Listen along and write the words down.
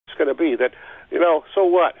going to be. That, so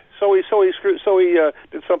what? So he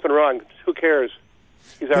did something wrong. Who cares?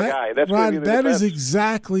 He's our guy. That's right. That is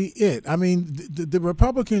exactly it. I mean, the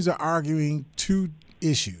Republicans are arguing two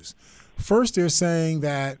issues. First, they're saying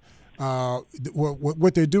that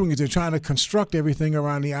what they're doing is they're trying to construct everything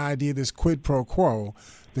around the idea of this quid pro quo.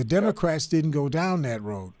 The Democrats didn't go down that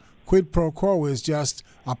road. Quid pro quo is just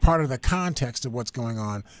a part of the context of what's going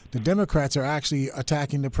on. The Democrats are actually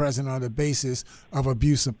attacking the president on the basis of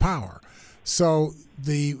abuse of power. So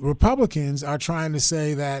the Republicans are trying to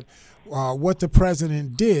say that what the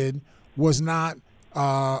president did was not,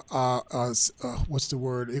 what's the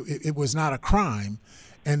word? It was not a crime.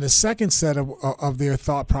 And the second set of their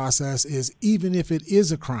thought process is, even if it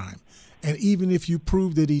is a crime, and even if you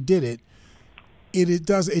prove that he did it, it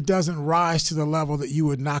doesn't rise to the level that you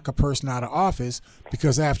would knock a person out of office,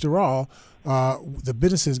 because after all, the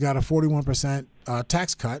businesses got a 41%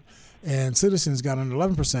 tax cut, and citizens got an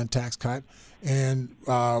 11% tax cut, and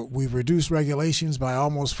we've reduced regulations by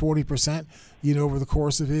almost 40%. Over the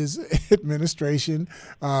course of his administration,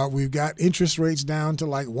 we've got interest rates down to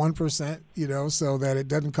like 1%. So that it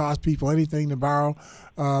doesn't cost people anything to borrow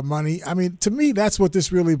money. I mean, to me, that's what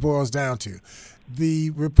this really boils down to. The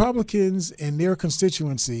Republicans and their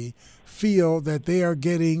constituency feel that they are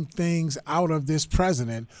getting things out of this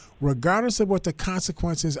president, regardless of what the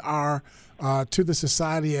consequences are to the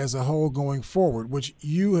society as a whole going forward, which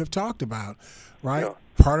you have talked about, right? Yeah.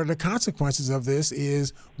 Part of the consequences of this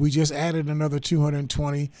is we just added another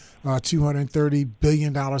 $230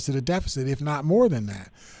 billion to the deficit, if not more than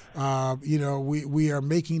that. We are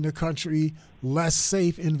making the country less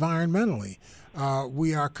safe environmentally.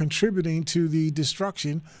 We are contributing to the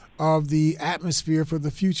destruction of the atmosphere for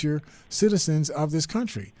the future citizens of this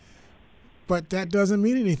country. But that doesn't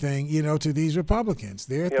mean anything, to these Republicans.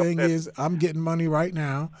 Their thing is, I'm getting money right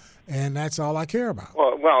now, and that's all I care about.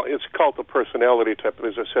 Well, it's cult of personality type,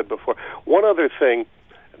 as I said before. One other thing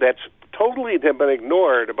that's totally been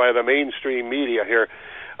ignored by the mainstream media here,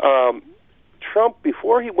 Trump,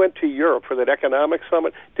 before he went to Europe for that economic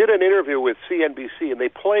summit, did an interview with CNBC, and they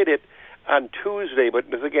played it on Tuesday, but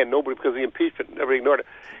again, nobody, because of the impeachment, never ignored it.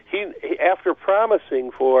 He after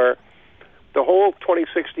promising for the whole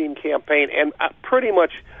 2016 campaign and pretty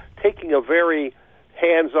much taking a very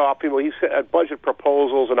hands-off, he said budget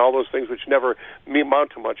proposals and all those things which never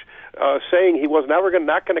amount to much, saying he was not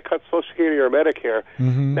going to cut Social Security or Medicare.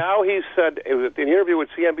 Mm-hmm. Now he said in an interview with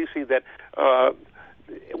CNBC that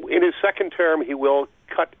in his second term he will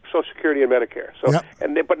cut Social Security and Medicare. So, yep.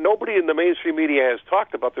 But nobody in the mainstream media has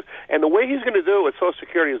talked about this. And the way he's going to do it with Social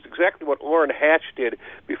Security is exactly what Orrin Hatch did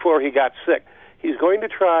before he got sick. He's going to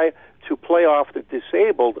try to play off the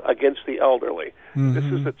disabled against the elderly. Mm-hmm. This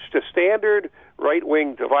is the standard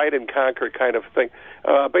right-wing divide and conquer kind of thing.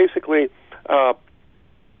 Basically,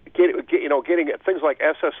 getting things like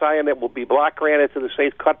SSI, and it will be block granted to the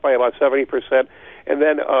states, cut by about 70%, and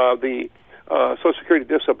then the Social Security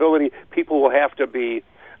disability, people will have to be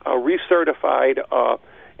recertified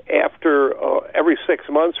after every 6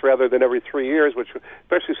 months rather than every 3 years, which,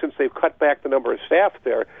 especially since they've cut back the number of staff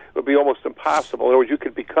there, would be almost impossible. In other words, you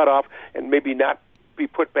could be cut off and maybe not be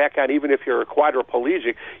put back on, even if you're a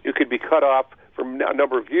quadriplegic. You could be cut off for a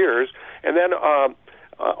number of years. And then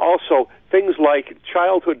also things like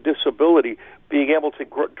childhood disability, being able to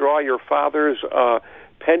draw your father's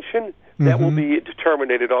pension, that will be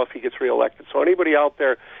terminated if he gets reelected. So anybody out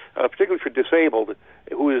there, particularly for disabled,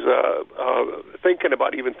 who is thinking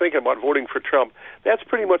about voting for Trump, that's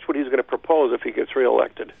pretty much what he's going to propose if he gets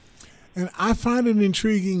reelected. And I find it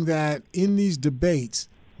intriguing that in these debates,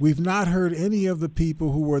 we've not heard any of the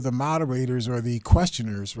people who were the moderators or the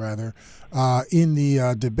questioners, rather, in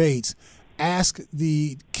the debates ask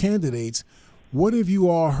the candidates, what have you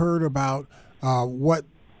all heard about what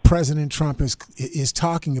President Trump is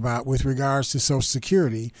talking about with regards to Social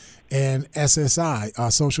Security and SSI,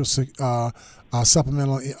 Social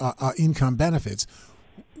Supplemental Income Benefits?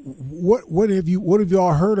 What have you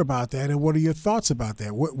all heard about that, and what are your thoughts about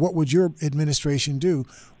that? What would your administration do?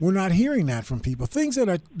 We're not hearing that from people. Things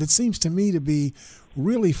that seems to me to be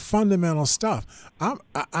really fundamental stuff.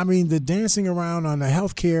 I mean, the dancing around on the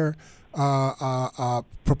health care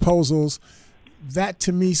proposals, that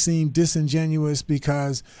to me seemed disingenuous,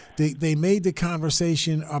 because they made the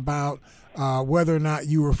conversation about whether or not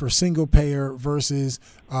you were for single payer versus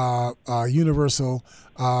universal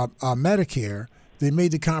Medicare. They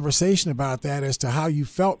made the conversation about that as to how you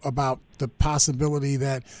felt about the possibility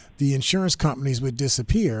that the insurance companies would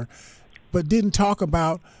disappear, but didn't talk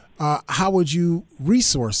about how would you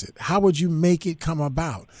resource it? How would you make it come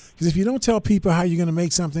about? Because if you don't tell people how you're going to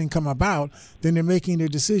make something come about, then they're making their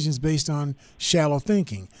decisions based on shallow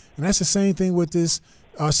thinking. And that's the same thing with this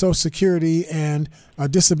Social Security and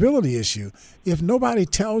disability issue. If nobody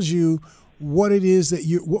tells you what it is that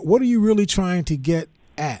what are you really trying to get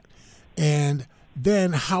at, and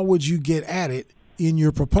then how would you get at it in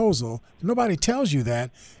your proposal? If nobody tells you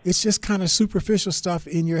that, it's just kind of superficial stuff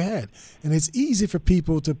in your head. And it's easy for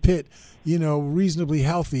people to pit, reasonably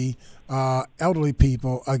healthy elderly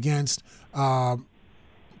people against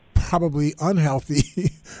probably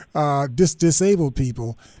unhealthy disabled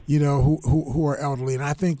people, who are elderly. And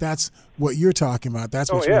I think that's what you're talking about.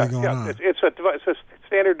 That's what's really going on. It's a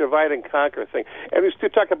standard divide and conquer thing. And to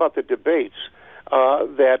talk about the debates,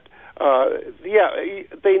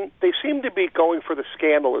 they seem to be going for the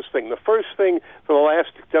scandalous thing. The first thing for the last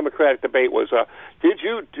Democratic debate was,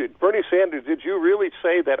 Bernie Sanders, did you really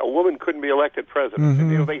say that a woman couldn't be elected president?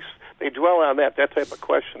 Mm-hmm. And, they dwell on that type of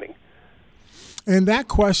questioning. And that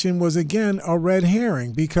question was, again, a red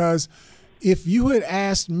herring, because if you had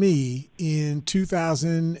asked me in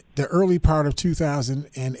the early part of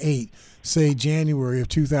 2008, say January of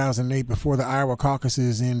 2008, before the Iowa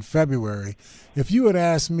caucuses in February, if you had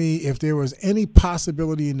asked me if there was any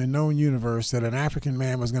possibility in the known universe that an African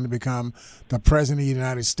man was going to become the president of the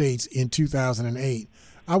United States in 2008,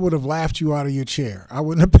 I would have laughed you out of your chair. I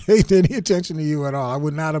wouldn't have paid any attention to you at all. I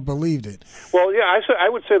would not have believed it. Well, yeah, I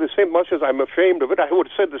would say the same. Much as I'm ashamed of it, I would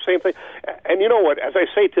have said the same thing. And you know what? As I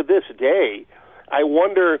say to this day, I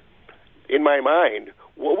wonder in my mind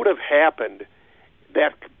what would have happened.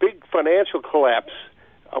 That big financial collapse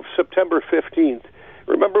of September 15th.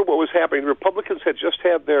 Remember what was happening? The Republicans had just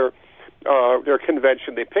had their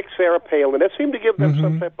convention. They picked Sarah Palin. That seemed to give them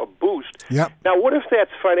some type of boost. Yep. Now, what if that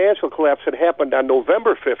financial collapse had happened on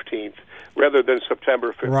November 15th rather than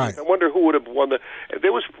September 15th? Right. I wonder who would have won it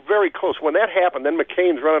was very close. When that happened, then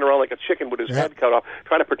McCain's running around like a chicken with his head cut off,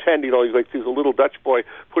 trying to pretend, he's like he's a little Dutch boy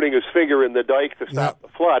putting his finger in the dike to stop the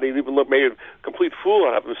flood. He even made a complete fool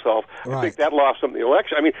out of himself. Right. I think that lost him the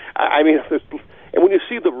election. I mean, and when you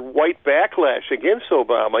see the white backlash against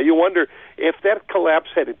Obama, you wonder if that collapse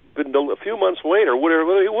had been a few months later, he would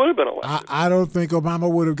have been elected. I don't think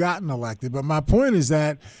Obama would have gotten elected. But my point is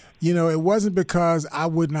that, it wasn't because I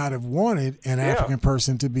would not have wanted an African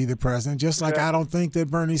person to be the president, just like I don't think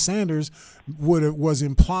that Bernie Sanders was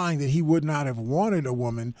implying that he would not have wanted a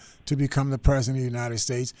woman to become the president of the United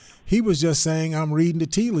States. He was just saying, I'm reading the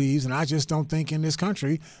tea leaves, and I just don't think in this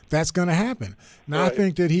country that's going to happen. Now, I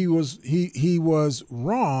think that he was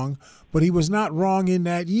wrong, but he was not wrong in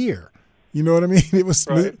that year. You know what I mean? It was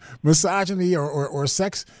misogyny or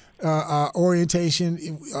sex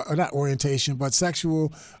orientation, not orientation, but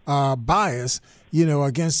sexual bias,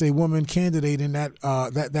 against a woman candidate in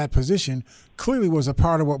that position clearly was a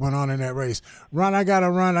part of what went on in that race. Ron, I got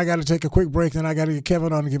to run. I got to take a quick break, then I got to get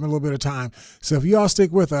Kevin on and give him a little bit of time. So if you all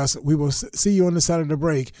stick with us, we will see you on the side of the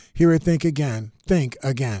break here at Think Again. Think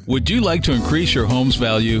Again. Would you like to increase your home's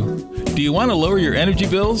value? Do you want to lower your energy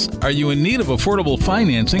bills? Are you in need of affordable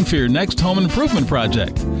financing for your next home improvement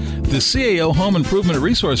project? The CAO Home Improvement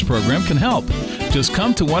Resource Program can help. Just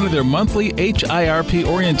come to one of their monthly HIRP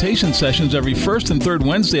orientation sessions every first and third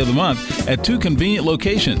Wednesday of the month at 2 convenient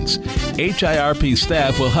locations. HIRP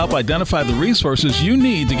staff will help identify the resources you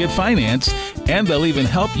need to get financed, and they'll even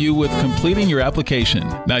help you with completing your application.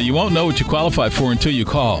 Now, you won't know what you qualify for until you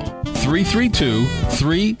call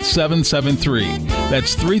 332-3773.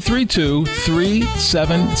 That's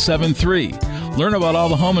 332-3773. Learn about all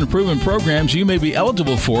the home improvement programs you may be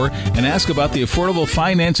eligible for and ask about the affordable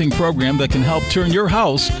financing program that can help turn your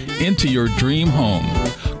house into your dream home.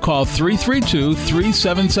 Call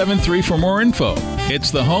 332-3773 for more info.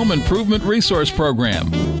 It's the Home Improvement Resource Program,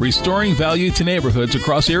 restoring value to neighborhoods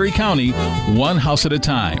across Erie County, one house at a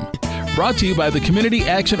time. Brought to you by the Community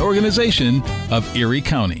Action Organization of Erie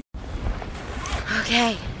County.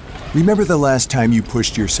 Okay. Remember the last time you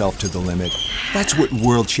pushed yourself to the limit? That's what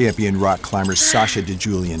world champion rock climber Sasha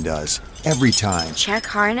DeJulian does. Every time. Check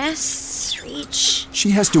harness, reach.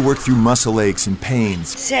 She has to work through muscle aches and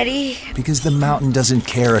pains. Steady. Because the mountain doesn't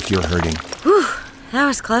care if you're hurting. Whew, that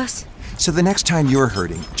was close. So the next time you're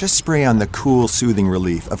hurting, just spray on the cool, soothing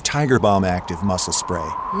relief of Tiger Balm Active Muscle Spray.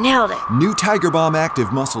 Nailed it. New Tiger Balm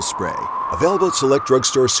Active Muscle Spray. Available at select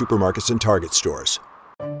drugstores, supermarkets, and Target stores.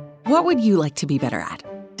 What would you like to be better at?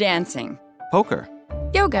 Dancing. Poker.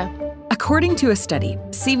 Yoga. According to a study,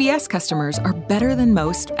 CVS customers are better than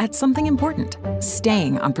most at something important,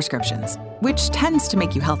 staying on prescriptions, which tends to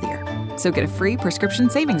make you healthier. So get a free prescription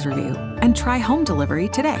savings review and try home delivery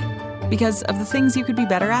today. Because of the things you could be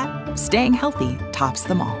better at, staying healthy tops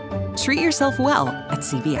them all. Treat yourself well at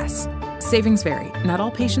CVS. Savings vary. Not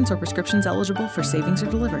all patients or prescriptions eligible for savings or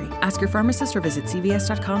delivery. Ask your pharmacist or visit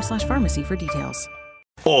cvs.com/pharmacy for details.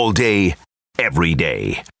 All day, every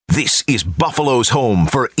day. This is Buffalo's home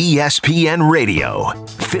for ESPN Radio.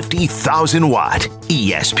 50,000 watt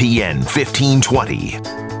ESPN 1520.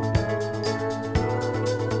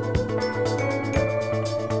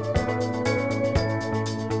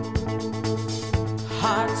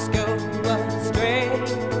 Hearts go astray,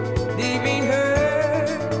 leaving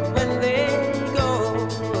her when they go.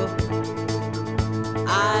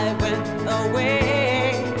 I went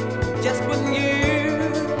away just when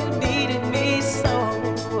you needed me so.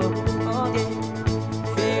 Oh yeah,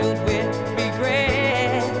 filled with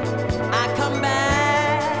regret, I come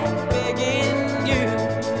back begging you.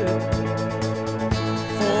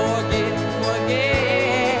 Forget,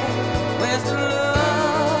 where's the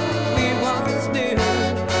love we once knew?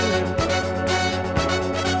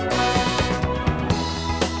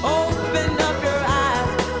 Open up your eyes,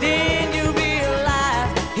 then you realize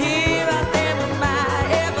here I stand with my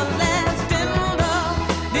everlasting love.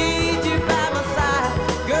 Need you by my side,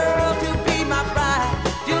 girl, to be my bride.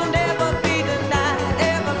 You'll never be denied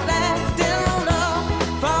everlasting love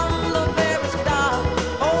from the very start.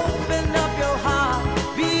 Open up your heart,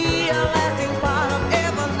 be a lasting part of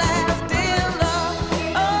everlasting love.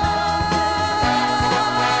 Oh,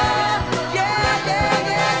 yeah, yeah,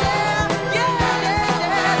 yeah,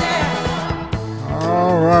 yeah.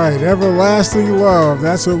 All right, everlasting love.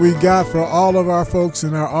 That's what we got for all of our folks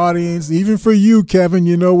in our audience. Even for you, Kevin,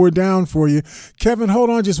 you know we're down for you. Kevin, hold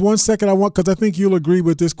on just 1 second. Because I think you'll agree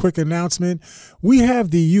with this quick announcement. We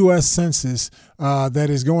have the U.S. Census that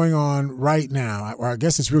is going on right now. Or I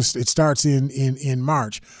guess it starts in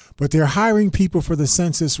March. But they're hiring people for the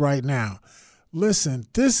census right now. Listen,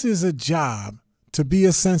 this is a job to be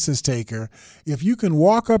a census taker. If you can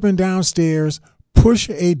walk up and downstairs, push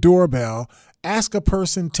a doorbell, ask a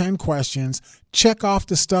person 10 questions, check off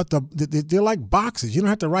the stuff. They're like boxes. You don't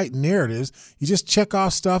have to write narratives. You just check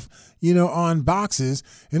off stuff, on boxes,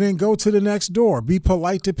 and then go to the next door. Be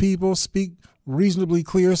polite to people, speak reasonably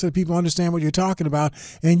clear so that people understand what you're talking about.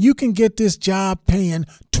 And you can get this job paying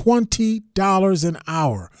 $20 an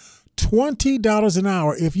hour. $20 an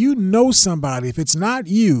hour. If you know somebody, if it's not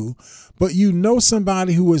you, but you know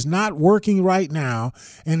somebody who is not working right now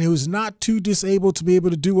and who is not too disabled to be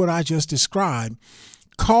able to do what I just described,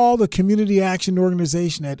 call the Community Action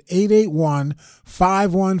Organization at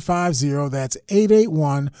 881-5150. That's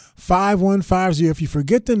 881-5150. If you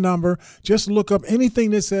forget the number, just look up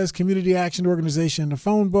anything that says Community Action Organization in the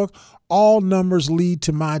phone book. All numbers lead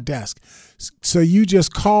to my desk. So you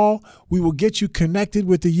just call. We will get you connected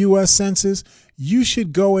with the U.S. Census. You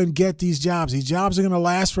should go and get these jobs. These jobs are going to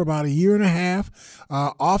last for about a year and a half.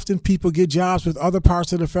 Often people get jobs with other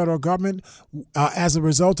parts of the federal government as a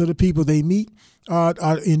result of the people they meet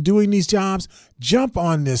in doing these jobs. Jump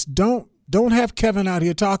on this. Don't have Kevin out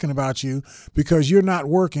here talking about you because you're not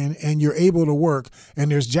working and you're able to work and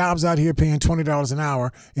there's jobs out here paying $20 an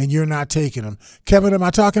hour and you're not taking them. Kevin, am I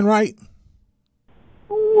talking right?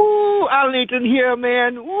 Ooh, Al Nathan here,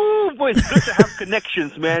 man. Ooh, boy, it's good to have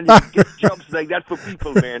connections, man. You get jobs like that for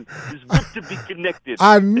people, man. It's good to be connected.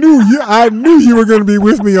 I knew you were going to be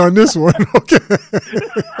with me on this one. Okay.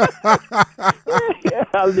 Yeah,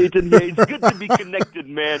 Al Nathan here. It's good to be connected,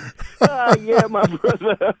 man. Yeah, my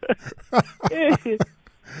brother.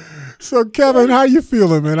 So, Kevin, how you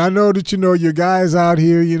feeling, man? I know that your guy's out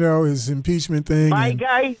here, his impeachment thing. My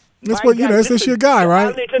guy? That's what that's your guy,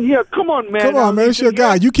 right? Nathan here. Come on, man. Come on, man. It's your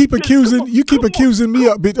guy. You keep accusing me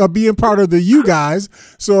of being part of the you guys.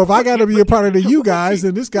 So if I got to be a part of the you guys,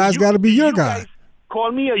 then this guy's got to be your guy.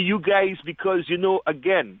 Call me a you guys because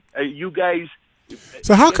again, you guys.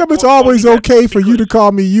 So how come it's always okay for you to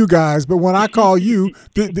call me you guys, but when I call you,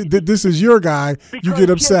 this is your guy, you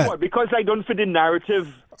get upset? Because I don't fit the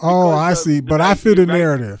narrative. Oh, I see. But I fit the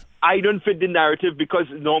narrative. I don't fit the narrative because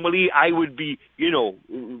normally I would be,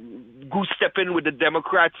 goose-stepping with the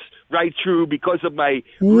Democrats right through because of my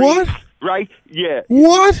what? race, right? Yeah.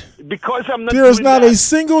 What? Because I'm not. There is not a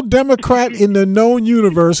single Democrat in the known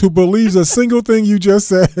universe who believes a single thing you just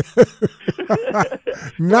said.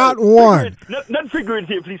 Not one. Not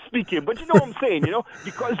figuratively speaking, but you know what I'm saying,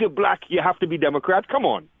 because you're black, you have to be Democrat. Come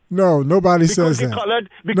on. No, nobody says that. Because you're colored,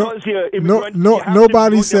 because you're immigrant.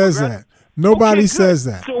 Nobody says that. Nobody says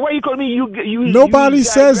that. So why you call me you? Nobody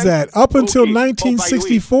says that. Up until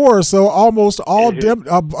 1964, so almost all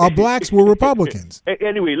blacks were Republicans.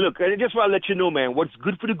 Anyway, look, I just want to let you know, man. What's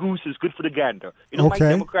good for the goose is good for the gander. My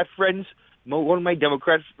Democrat friends, one of my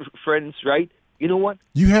Democrat friends, right? you know what?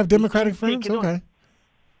 You have Democratic keep friends? taking on. Okay.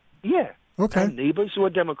 Yeah. Okay. I have neighbors who are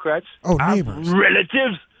Democrats. Oh, I have neighbors.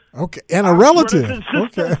 relatives. Okay. And a relative. Brothers and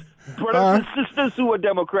sisters, Okay. brothers and sisters who are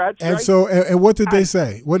Democrats. And right? so, and what did they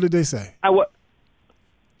say? What did they say?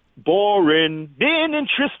 Boring. They ain't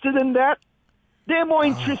interested in that. They're more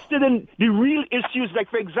interested in the real issues. Like,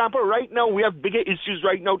 for example, right now, we have bigger issues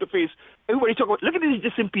right now to face. Everybody talk about, look at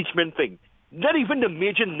this impeachment thing. Not even the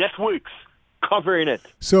major networks covering it.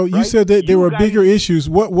 So you right? said that there You were guys- bigger issues.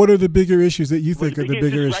 What are the bigger issues that you think are the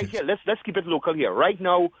bigger issues issues? right here. Let's keep it local here. Right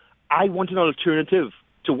now, I want an alternative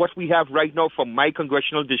to what we have right now from my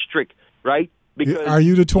congressional district, right? Because Are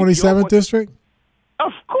you the 27th district?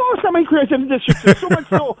 Of course, I'm in creative district. So much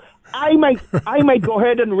so, I might go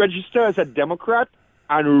ahead and register as a Democrat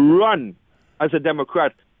and run as a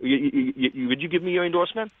Democrat. Would you give me your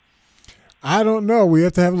endorsement? I don't know. We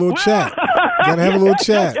have to have a little chat. Got to have a little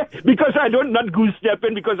chat. Because I don't not goose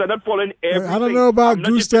stepping, because I'm not following everything. I don't know about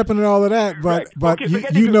goose stepping and all of that, but Okay,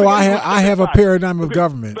 forget the I have a part. paradigm of Okay,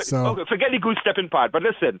 government. but- So okay, forget the goose stepping part. But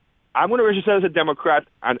listen, I'm going to register as a Democrat,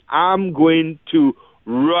 and I'm going to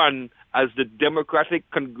run as the Democratic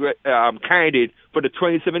candidate for the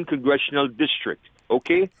 27th congressional district.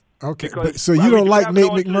 Okay. Okay. Because, So well, you we don't like have Nate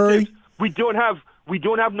no McMurray? alternatives. We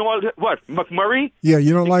don't have no what McMurray. Yeah,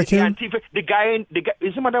 you don't like the him? The guy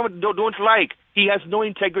isn't what I don't like. He has no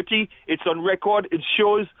integrity. It's on record. It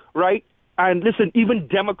shows, right? And listen, even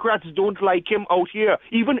Democrats don't like him out here.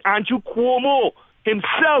 Even Andrew Cuomo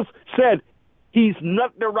himself said he's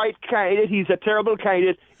not the right candidate. He's a terrible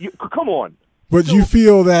candidate. Come on. But you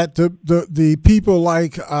feel that the people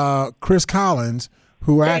like Chris Collins,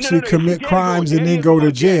 who actually commit crimes and then go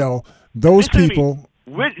to jail, those Listen to me. people.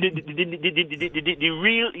 The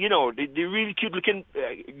real, the real cute looking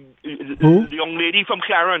Who? young lady from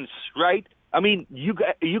Clarence, right? I mean, you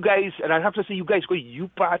guys, and I have to say, you guys, you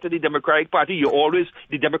part of the Democratic Party.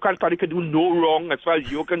 The Democratic Party can do no wrong as far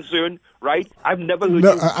as you're concerned, right? I've never heard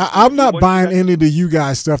No, you. I'm not buying any of the you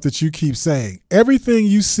guys stuff that you keep saying. Everything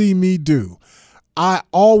you see me do, I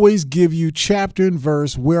always give you chapter and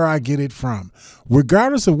verse where I get it from.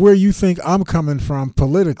 Regardless of where you think I'm coming from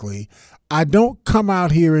politically, I don't come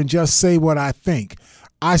out here and just say what I think.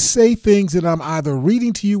 I say things that I'm either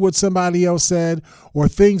reading to you what somebody else said or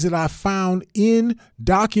things that I found in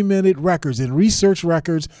documented records, in research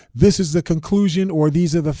records. This is the conclusion or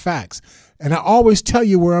these are the facts. And I always tell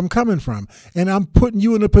you where I'm coming from. And I'm putting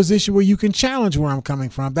you in a position where you can challenge where I'm coming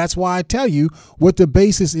from. That's why I tell you what the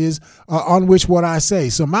basis is on which what I say.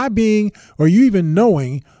 So my being, or you even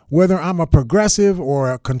knowing whether I'm a progressive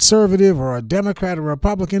or a conservative or a Democrat or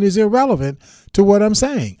Republican is irrelevant to what I'm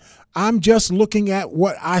saying. I'm just looking at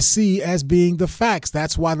what I see as being the facts.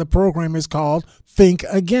 That's why the program is called Think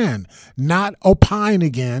Again, not Opine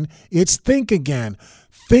Again. It's Think Again.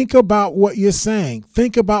 Think about what you're saying.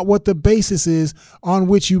 Think about what the basis is on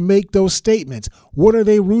which you make those statements. What are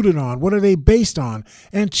they rooted on? What are they based on?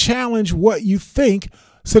 And challenge what you think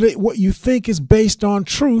so that what you think is based on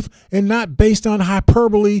truth and not based on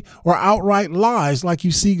hyperbole or outright lies like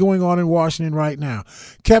you see going on in Washington right now.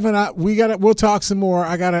 Kevin, we'll talk some more.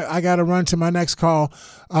 I gotta run to my next call.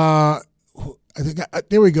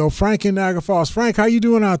 There we go. Frank in Niagara Falls. Frank, how you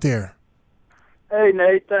doing out there? Hey,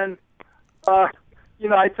 Nathan.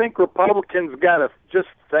 I think Republicans got to just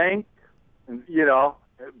think,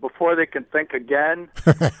 before they can think again.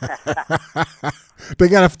 They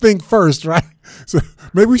got to think first, right? So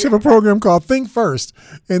maybe we should have a program called Think First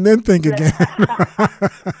and then Think Again.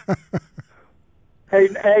 Hey,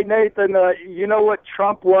 Nathan, you know what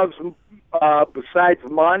Trump loves besides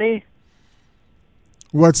money?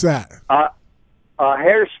 What's that? A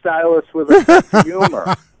hairstylist with a sense of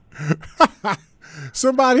humor.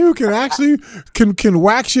 Somebody who can actually can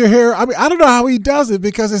wax your hair. I mean, I don't know how he does it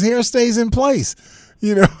because his hair stays in place.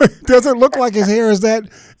 It doesn't look like his hair is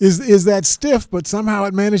that stiff, but somehow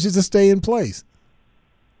it manages to stay in place.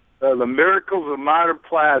 The miracles of modern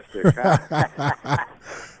plastic. Huh?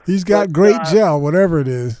 He's got great gel, whatever it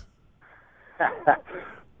is.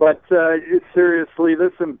 But seriously,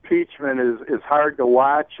 this impeachment is hard to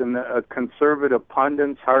watch, and conservative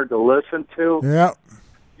pundits hard to listen to. Yeah.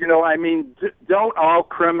 Don't all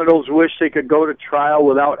criminals wish they could go to trial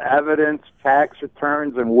without evidence, tax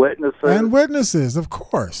returns, and witnesses? And witnesses, of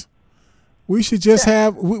course. We should just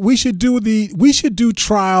we should do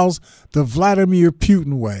trials the Vladimir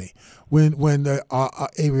Putin way. When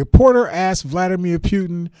a reporter asked Vladimir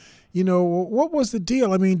Putin, what was the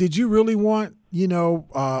deal? I mean, did you really want,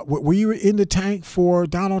 were you in the tank for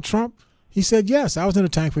Donald Trump? He said, yes, I was in the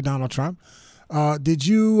tank for Donald Trump. Did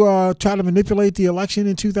you try to manipulate the election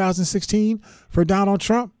in 2016 for Donald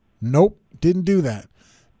Trump? Nope, didn't do that.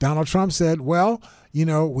 Donald Trump said, well,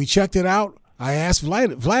 we checked it out. I asked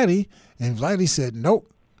Vladdy, and Vladdy said,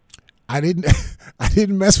 nope, I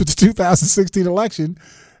didn't mess with the 2016 election.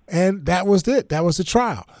 And that was it. That was the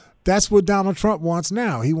trial. That's what Donald Trump wants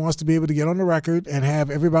now. He wants to be able to get on the record and have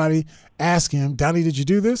everybody ask him, Donnie, did you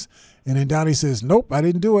do this? And then Donnie says, nope, I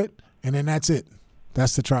didn't do it. And then that's it.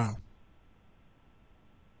 That's the trial.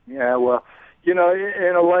 Yeah, well, in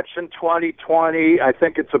election 2020, I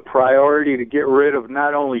think it's a priority to get rid of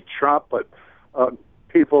not only Trump, but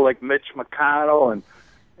people like Mitch McConnell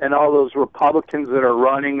and all those Republicans that are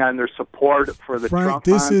running on their support for the Frank, Trump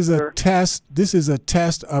this is monster. a test. This is a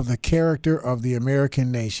test of the character of the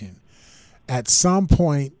American nation. At some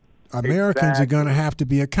point, Americans are going to have to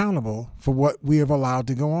be accountable for what we have allowed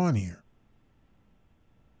to go on here.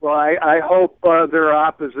 Well, I hope their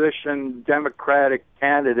opposition Democratic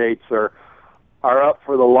candidates are up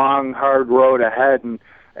for the long, hard road ahead. And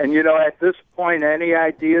at this point, any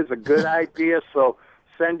idea is a good idea. So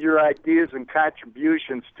send your ideas and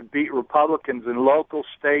contributions to beat Republicans in local,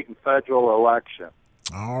 state, and federal election.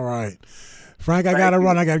 All right. Frank, I got to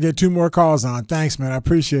run. I got to get 2 more calls on. Thanks, man. I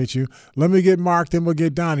appreciate you. Let me get Mark, then we'll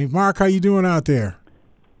get Donnie. Mark, how you doing out there?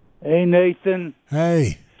 Hey, Nathan.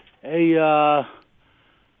 Hey. Hey,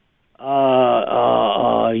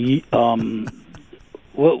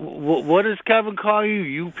 what does Kevin call you?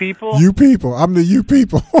 You people? You people. I'm the you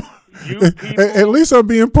people. You people? At least I'm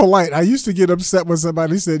being polite. I used to get upset when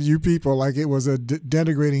somebody said you people like it was a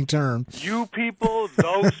denigrating term. You people,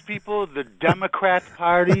 those people, the Democrat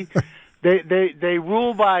Party, they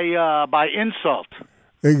rule by insult.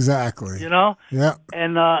 Exactly. Yeah.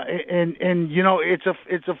 And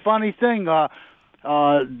it's a funny thing.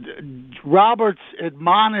 Roberts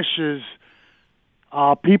admonishes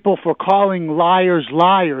people for calling liars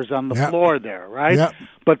on the floor there, right? Yep.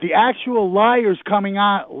 But the actual liars coming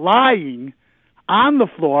out lying on the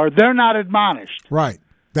floor, they're not admonished. Right.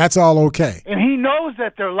 That's all okay. And he knows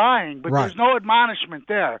that they're lying, but there's no admonishment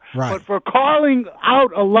there. Right. But for calling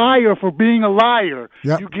out a liar for being a liar,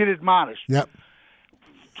 you get admonished. Yep.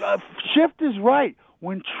 Schiff is right.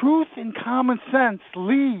 When truth and common sense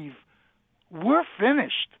leave, we're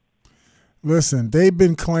finished. Listen, they've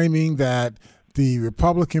been claiming that the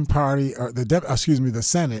Republican Party, or the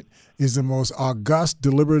Senate, is the most august,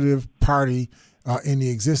 deliberative party in the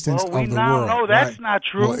existence of the world. No, that's not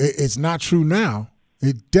true. Well, it's not true now.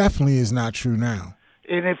 It definitely is not true now.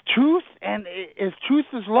 And if truth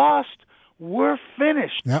is lost, we're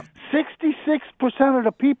finished. Yep. 66% of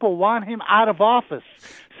the people want him out of office.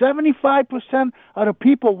 75% of the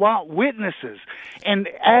people want witnesses. And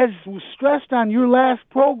as was stressed on your last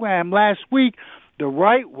program last week, the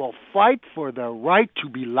right will fight for the right to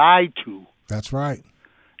be lied to. That's right.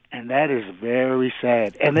 And that is very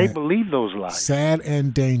sad. And they believe those lies. Sad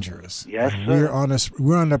and dangerous. Yes, and sir.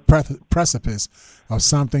 We're on the precipice of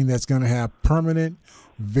something that's going to have permanent,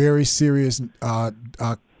 very serious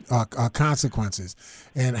consequences.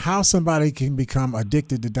 And how somebody can become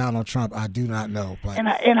addicted to Donald Trump, I do not know. But and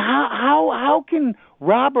how can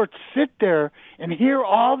Roberts sit there and hear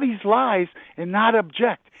all these lies and not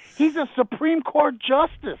object? He's a Supreme Court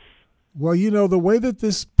justice. Well, the way that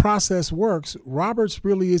this process works, Roberts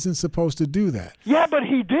really isn't supposed to do that. Yeah, but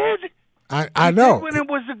he did. I know. When it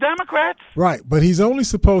was the Democrats. Right, but he's only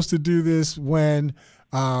supposed to do this when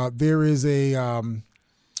there is a,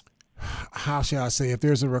 how shall I say, if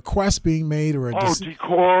there's a request being made or a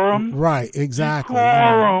decorum. Right, exactly.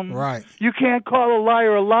 Decorum. Right. You can't call a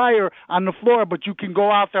liar on the floor, but you can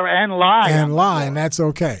go out there and lie. And that's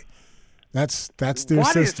okay. That's their system.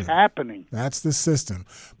 What is happening? That's the system.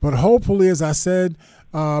 But hopefully, as I said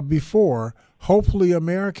before, hopefully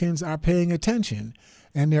Americans are paying attention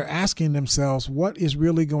and they're asking themselves what is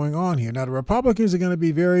really going on here. Now, the Republicans are going to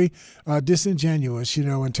be very disingenuous,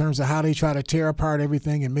 in terms of how they try to tear apart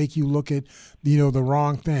everything and make you look at, the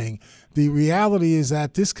wrong thing. The reality is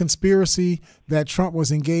that this conspiracy that Trump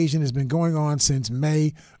was engaged in has been going on since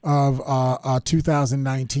May of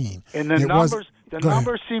 2019. And the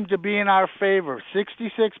numbers seem to be in our favor.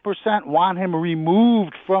 66% want him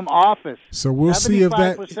removed from office. So we'll see if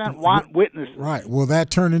that 75% want witnesses. Right. Will that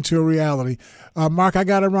turn into a reality? Mark, I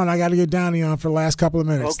got to run. I got to get Donnie on for the last couple of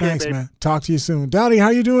minutes. Okay, thanks, babe. man. Talk to you soon. Donnie, how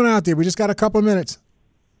you doing out there? We just got a couple of minutes.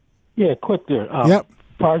 Yeah, quick there. Yep.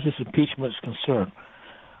 As far as this impeachment is concerned,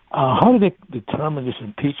 how do they determine this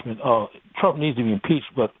impeachment? Trump needs to be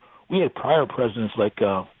impeached, but we had prior presidents like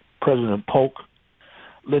President Polk,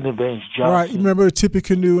 Lyndon Baines Johnson. Right. You remember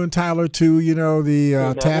Tippecanoe and Tyler, too,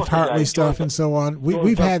 the Taft-Hartley stuff and so on.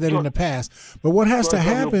 We've had that in the past. But what has to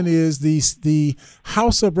happen is the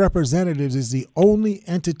House of Representatives is the only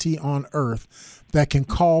entity on earth that can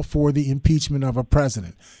call for the impeachment of a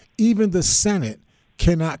president. Even the Senate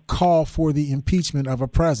cannot call for the impeachment of a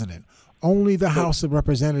president. Only the House of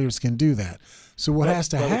Representatives can do that. So what has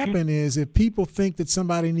to happen is if people think that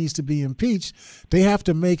somebody needs to be impeached, they have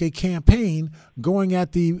to make a campaign going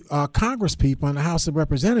at the Congress people in the House of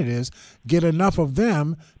Representatives, get enough of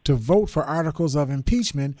them to vote for articles of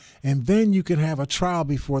impeachment, and then you can have a trial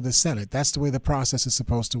before the Senate. That's the way the process is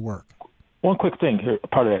supposed to work. One quick thing here,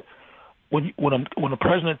 part of that. When a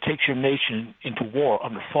president takes your nation into war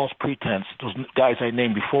under false pretense, those guys I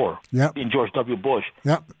named before, in George W. Bush,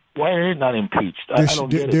 why are they not impeached? I don't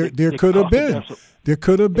get it. There could have been. There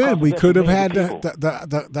could have been. We could have had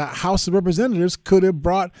the House of Representatives could have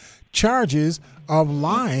brought charges of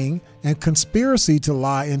lying and conspiracy to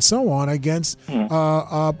lie and so on against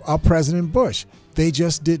President Bush. They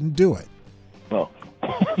just didn't do it. Well,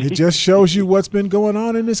 it just shows you what's been going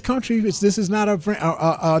on in this country. This is not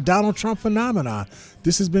a Donald Trump phenomenon.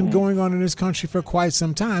 This has been going on in this country for quite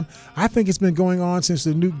some time. I think it's been going on since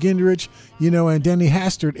the Newt Gingrich, and Denny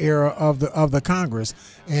Hastert era of the Congress,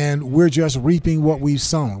 and we're just reaping what we've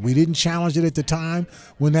sown. We didn't challenge it at the time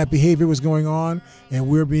when that behavior was going on, and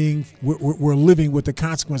we're living with the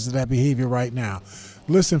consequences of that behavior right now.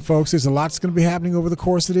 Listen, folks, there's a lot that's going to be happening over the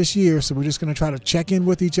course of this year, so we're just going to try to check in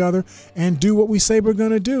with each other and do what we say we're going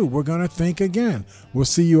to do. We're going to think again. We'll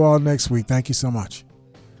see you all next week. Thank you so much.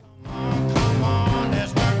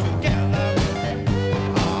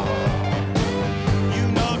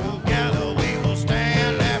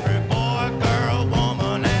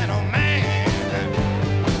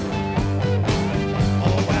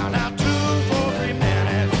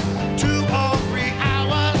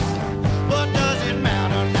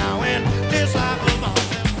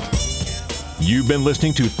 You've been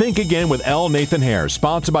listening to Think Again with L. Nathan Hare,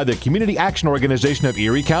 sponsored by the Community Action Organization of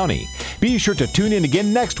Erie County. Be sure to tune in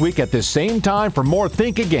again next week at this same time for more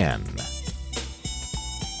Think Again.